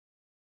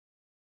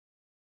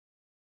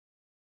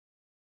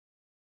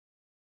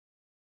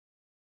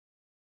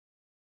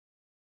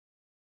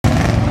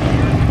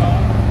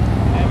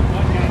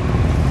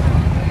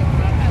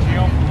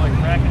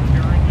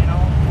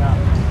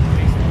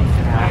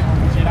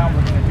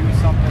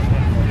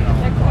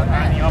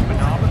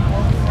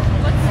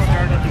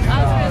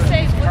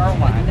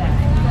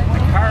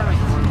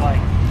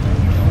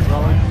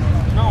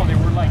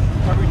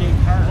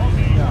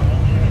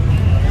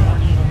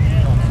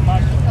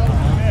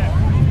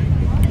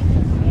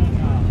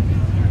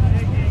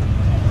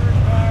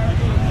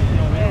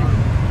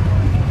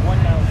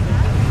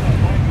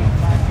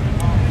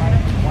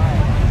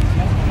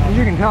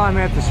tell I'm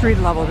at the street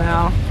level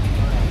now.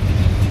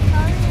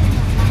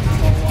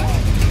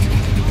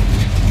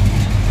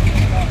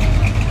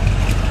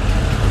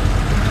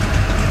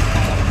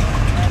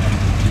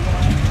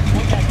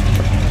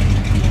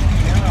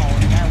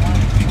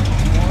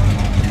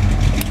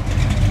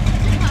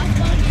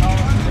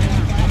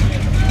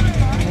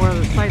 One of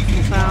the sights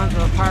and sounds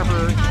of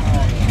Harper,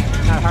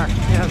 not Harper,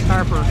 yes,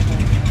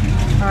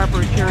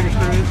 Harper Charity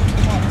Cruise.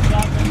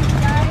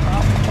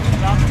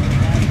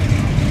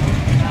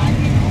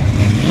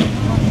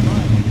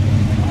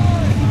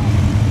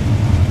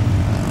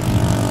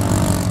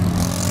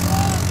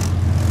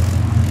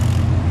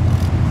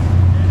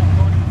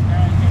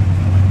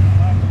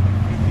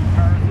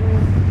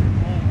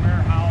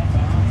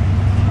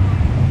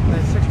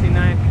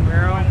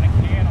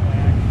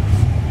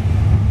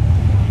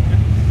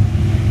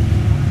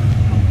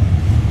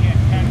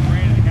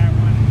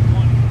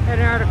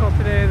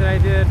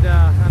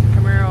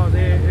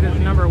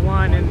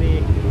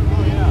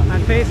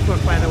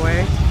 Facebook, by the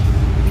way.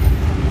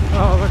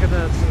 Oh, look at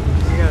this.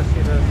 You gotta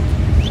see this.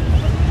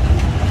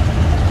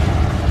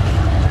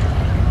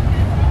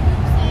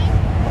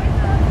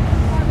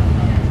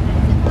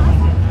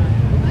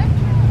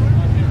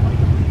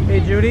 Hey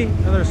Judy,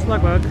 another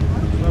slug bug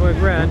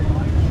red.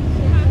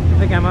 I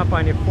think I'm up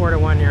on you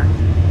 4-1 here.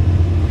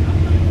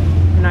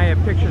 And I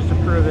have pictures to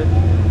prove it.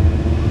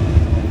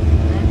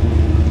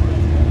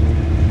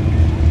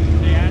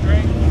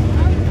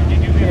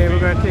 Okay, we're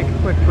going to take a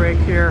quick break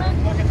here.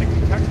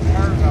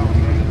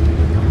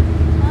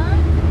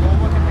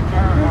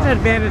 There's an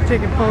advantage of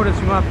taking photos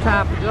from up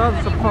top, but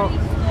there's also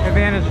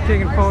advantage of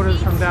taking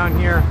photos from down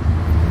here.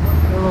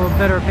 A little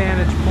better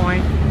vantage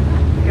point.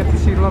 Get to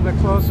see a little bit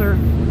closer.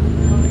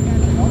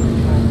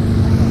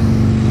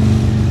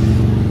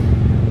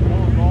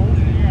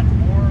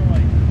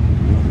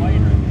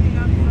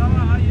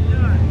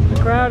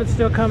 The crowd is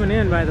still coming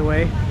in, by the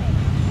way.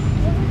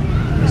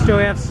 We still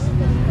have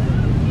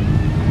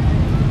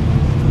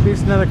at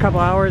least another couple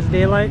hours of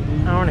daylight,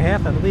 hour and a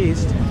half at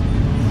least.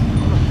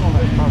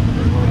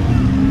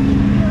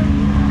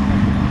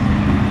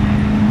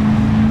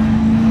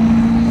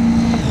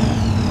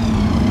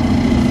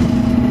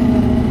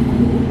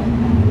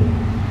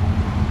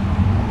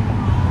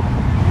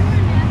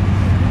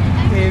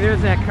 Okay,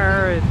 there's that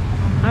car.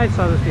 I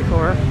saw this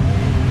before.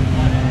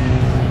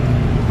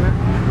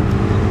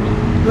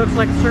 Looks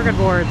like circuit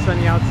boards on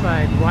the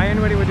outside. Why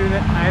anybody would do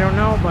that, I don't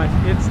know, but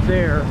it's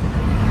there.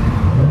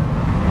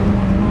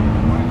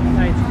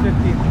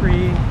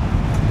 53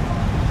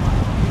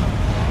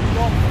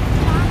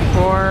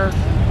 for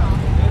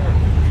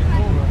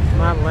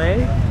Model A.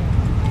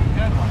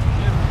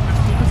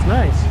 That's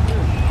nice.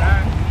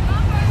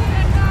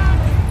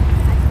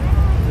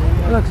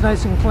 It looks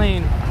nice and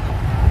clean.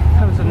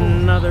 Comes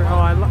another. Oh,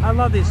 I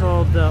love these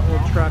old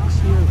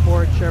trucks. Even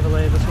Ford,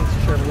 Chevrolet. This one's a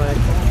Chevrolet.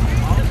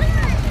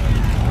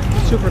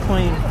 Super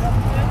clean.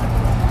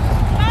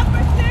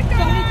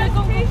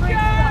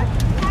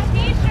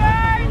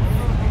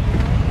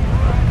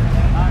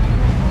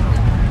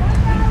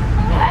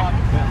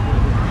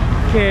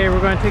 Okay, we're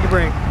going to take a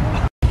break.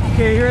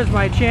 Okay, here's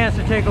my chance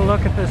to take a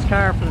look at this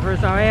car for the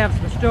first time. I have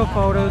some still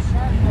photos.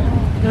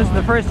 This is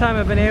the first time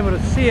I've been able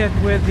to see it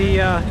with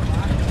the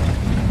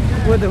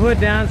hood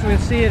down, so we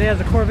can see it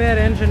has a Corvette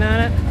engine on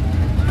it.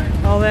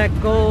 All that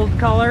gold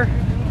color.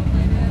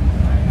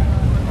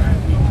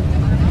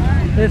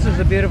 This is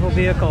a beautiful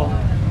vehicle.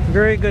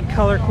 Very good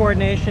color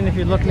coordination if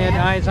you're looking at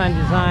eyes on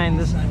design,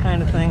 this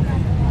kind of thing.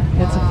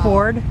 It's a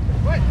Ford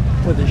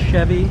with a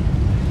Chevy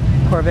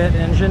Corvette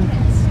engine.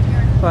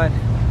 But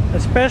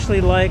especially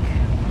like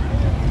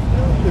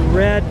the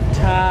red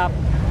top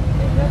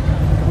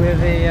with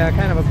a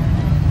kind of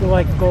a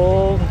like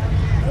gold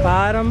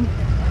bottom,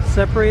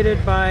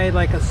 separated by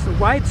like a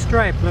wide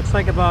stripe. Looks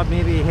like about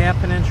maybe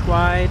 ½ an inch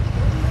wide,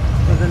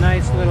 with a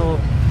nice little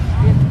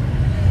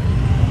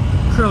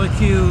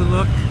curlicue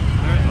look.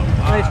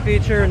 Nice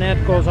feature, and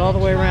that goes all the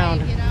way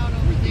around.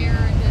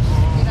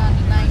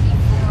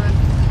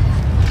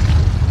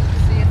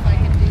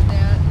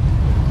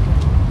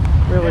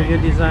 Really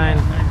good design.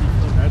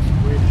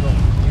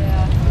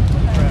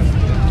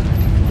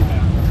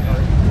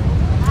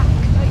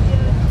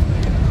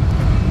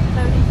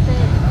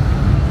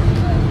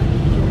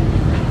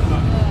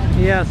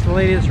 Yes, the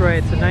lady is right.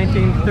 It's a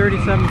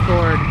 1937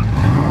 Ford.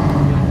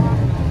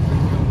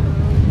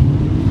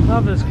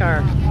 Love this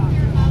car.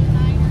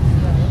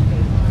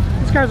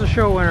 This car's a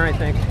show winner, I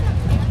think.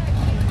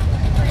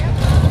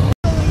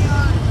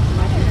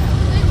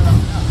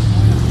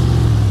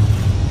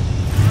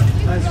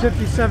 It's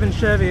 57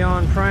 Chevy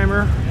on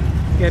primer,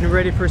 getting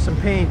ready for some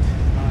paint.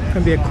 It's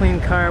going to be a clean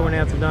car when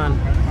that's done.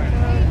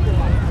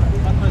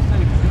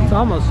 It's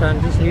almost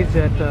done, just needs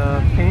that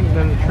paint and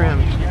then the trim.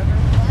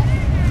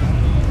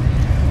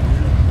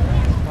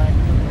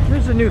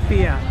 Here's a new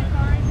Fiat.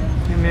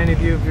 And many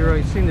of you have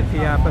already seen the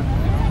Fiat, but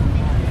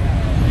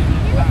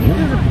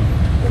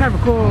it's kind of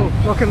a cool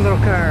looking little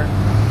car.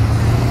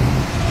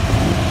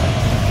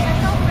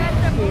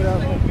 See what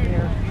else is in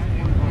here.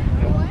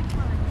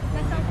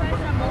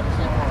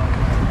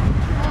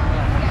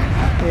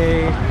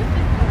 Okay,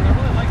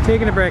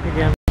 taking a break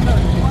again.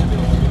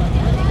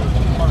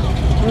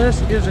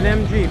 This is an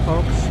MG,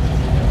 folks.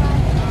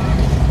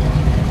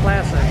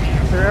 Classic,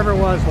 if there ever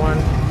was one.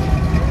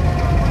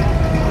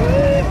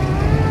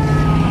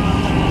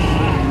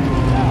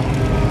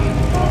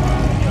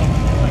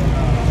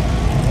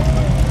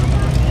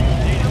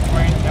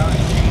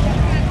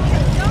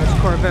 This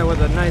Corvette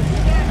with a nice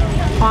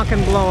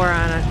honking blower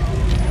on it.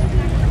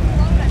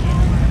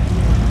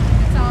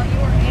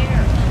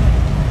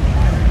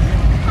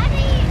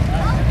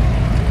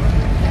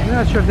 I'm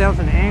not sure if that was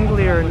an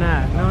Anglia or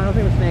not. No, I don't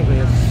think it was an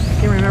Anglia. I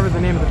can't remember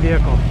the name of the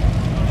vehicle.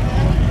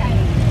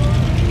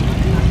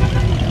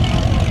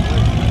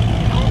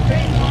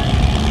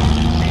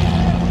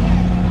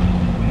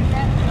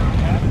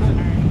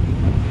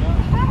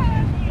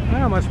 I don't know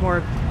how much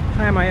more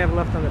time I have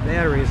left on the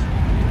batteries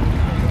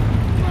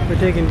for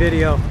taking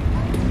video.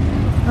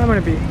 I'm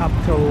going to be up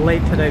till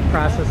late today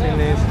processing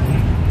these.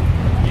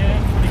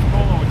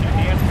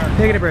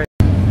 Taking a break.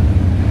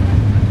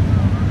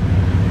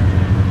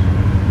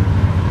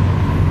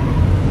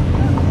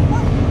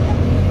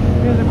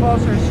 Here's a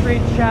closer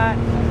street shot.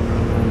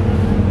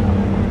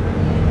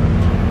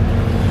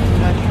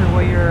 Not sure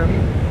what your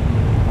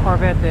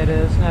Corvette that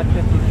is. Not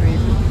 53,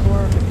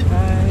 54,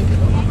 55,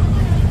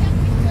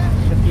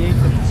 58,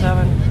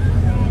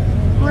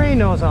 57. Ray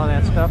knows all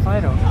that stuff. I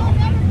don't know.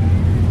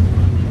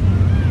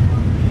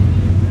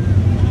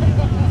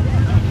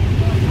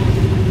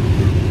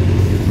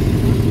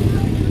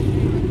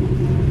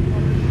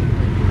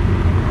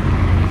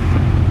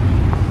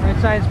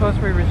 Side is supposed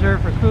to be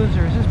reserved for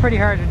cruisers. It's pretty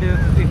hard to do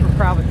because people are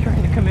probably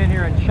trying to come in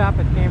here and shop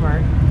at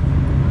Kmart.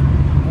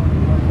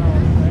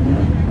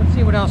 Let's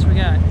see what else we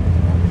got.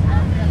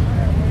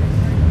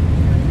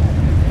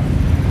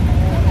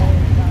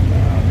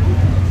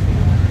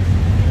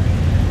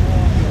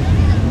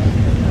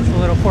 That's a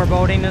little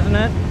foreboding, isn't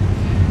it?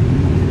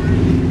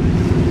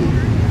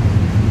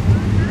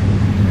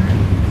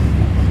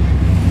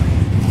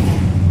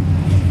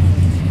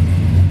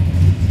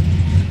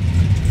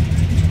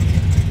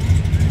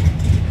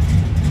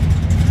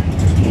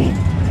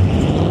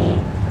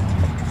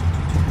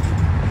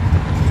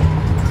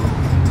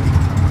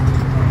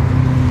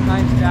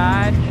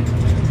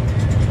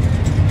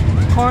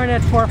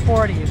 Coronet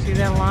 440. You see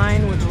that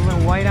line with the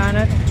little white on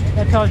it?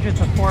 That tells you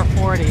it's a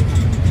 440.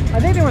 I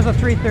think there was a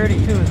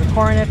 330 too. It was a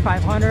Coronet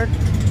 500,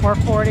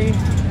 440,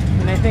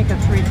 and I think a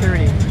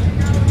 330.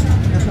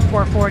 It's a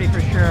 440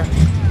 for sure.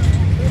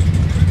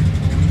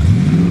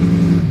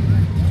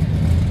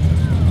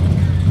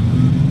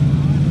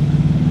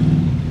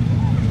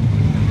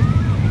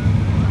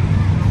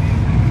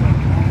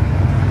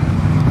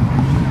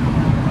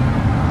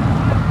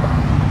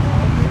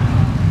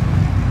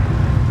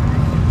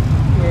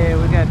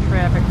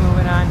 Traffic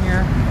moving on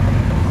here.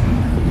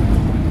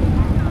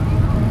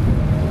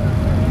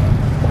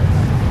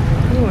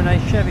 Ooh, a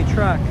nice Chevy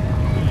truck.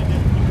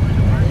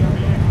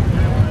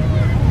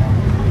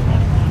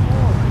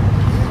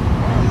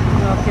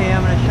 Okay,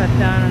 I'm going to shut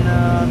down in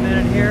a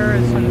minute here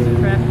as soon as the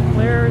traffic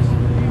clears.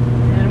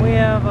 And we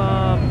have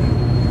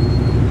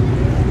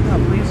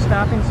police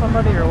stopping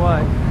somebody or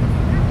what?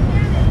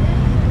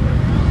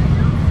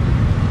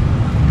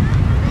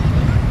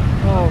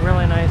 Oh,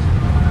 really nice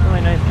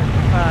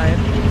 55.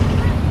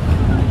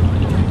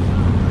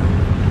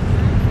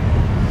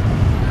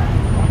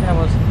 That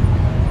was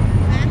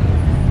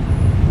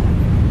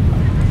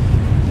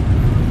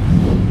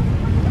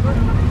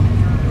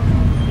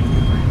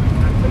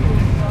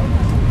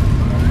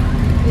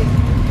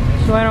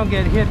so I don't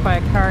get hit by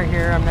a car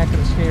here. I'm not going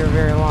to stay here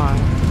very long.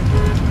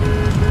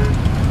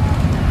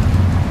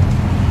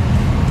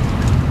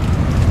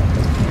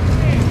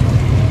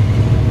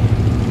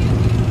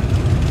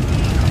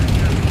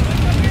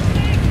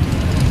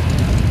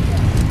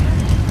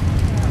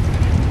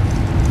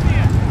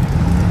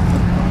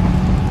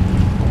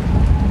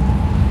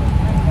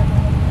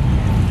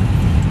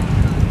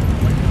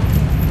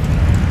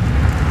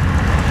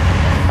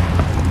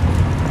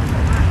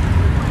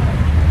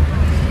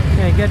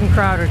 Getting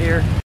crowded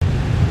here.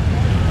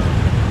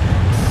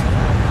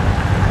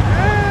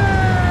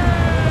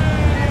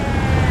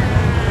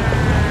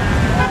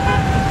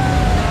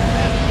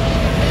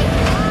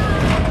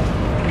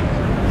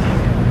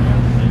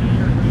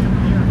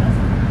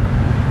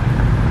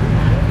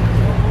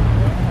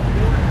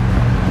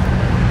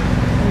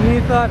 And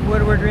you thought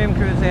Woodward Dream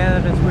Cruise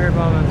added its weird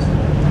moments.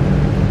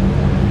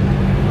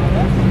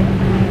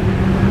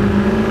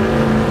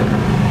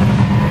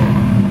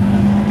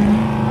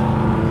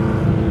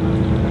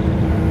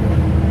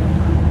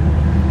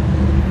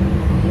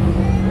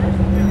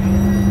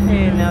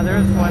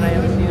 There's one I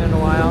haven't seen in a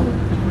while.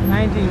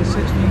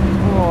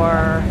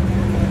 1964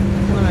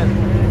 Plymouth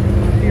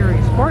Fury.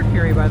 Sport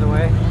Fury, by the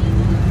way.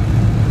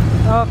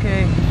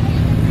 Okay.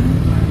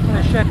 I'm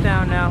going to shut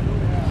down now.